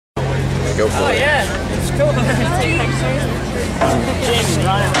Go for it. Yeah, it's cool. Jamie, you're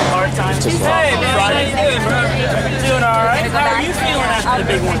not having a hard time. Hey, man, how you doing, bro? Doing all right. How are you feeling after the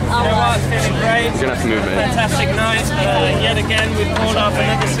big one? You know what? Feeling great. You're gonna have to move, man. Fantastic night. Yet again, we've pulled off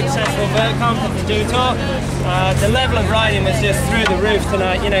another successful vert comp at the Do Tour. The level of riding was just through the roof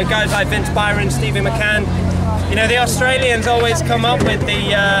tonight. You know, guys like Vince Byron, Stevie McCann. You know, the Australians always come up with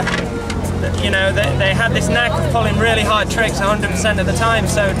the. You know, they had this knack of pulling really hard tricks 100% of the time.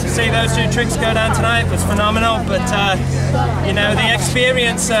 So to see those two tricks go down tonight was phenomenal. But you know, the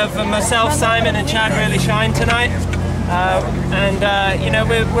experience of myself, Simon, and Chad really shined tonight. You know,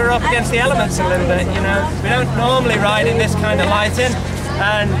 we're up against the elements a little bit. You know, we don't normally ride in this kind of lighting,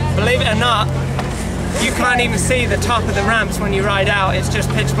 and believe it or not, you can't even see the top of the ramps when you ride out. It's just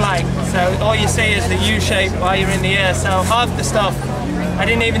pitch black. So all you see is the U shape while you're in the air. So half the stuff I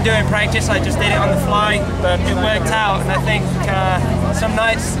didn't even do in practice, I just did it on the fly, but it worked out, and I think some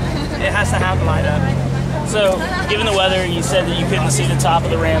nights it has to happen like that. So, given the weather, you said that you couldn't see the top of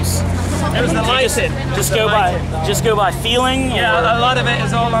the ramps. It was the lighting. Just go by feeling? Yeah, a lot of it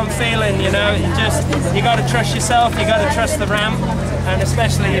is all on feeling, you know. You got to trust yourself, you got to trust the ramp, and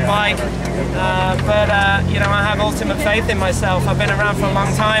especially your bike. You know, I have ultimate faith in myself. I've been around for a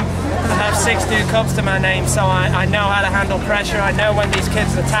long time. I have 6 Do Cups to my name, so I know how to handle pressure. I know when these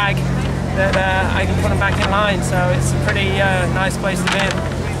kids attack that I can put them back in line. So it's a pretty nice place to be in.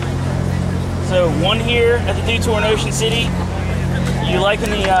 So one here at the Do Tour in Ocean City. You liking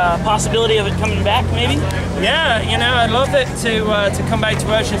the possibility of it coming back, maybe? Yeah, you know, I'd love it to come back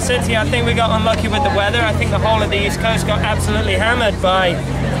to Ocean City. I think we got unlucky with the weather. I think the whole of the East Coast got absolutely hammered by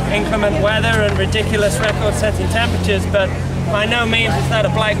inclement weather and ridiculous record-setting temperatures, but by no means is that a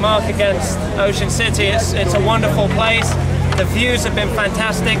black mark against Ocean City. It's a wonderful place. The views have been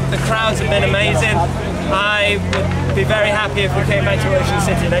fantastic. The crowds have been amazing. I would be very happy if we came back to Ocean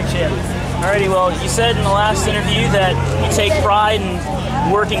City next year. Alrighty, well, you said in the last interview that you take pride in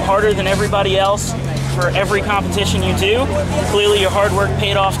working harder than everybody else for every competition you do. Clearly your hard work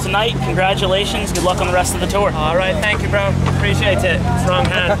paid off tonight. Congratulations. Good luck on the rest of the tour. All right, thank you, bro. Appreciate it. Wrong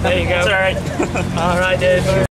hand. There you go. It's all right. All right, dude.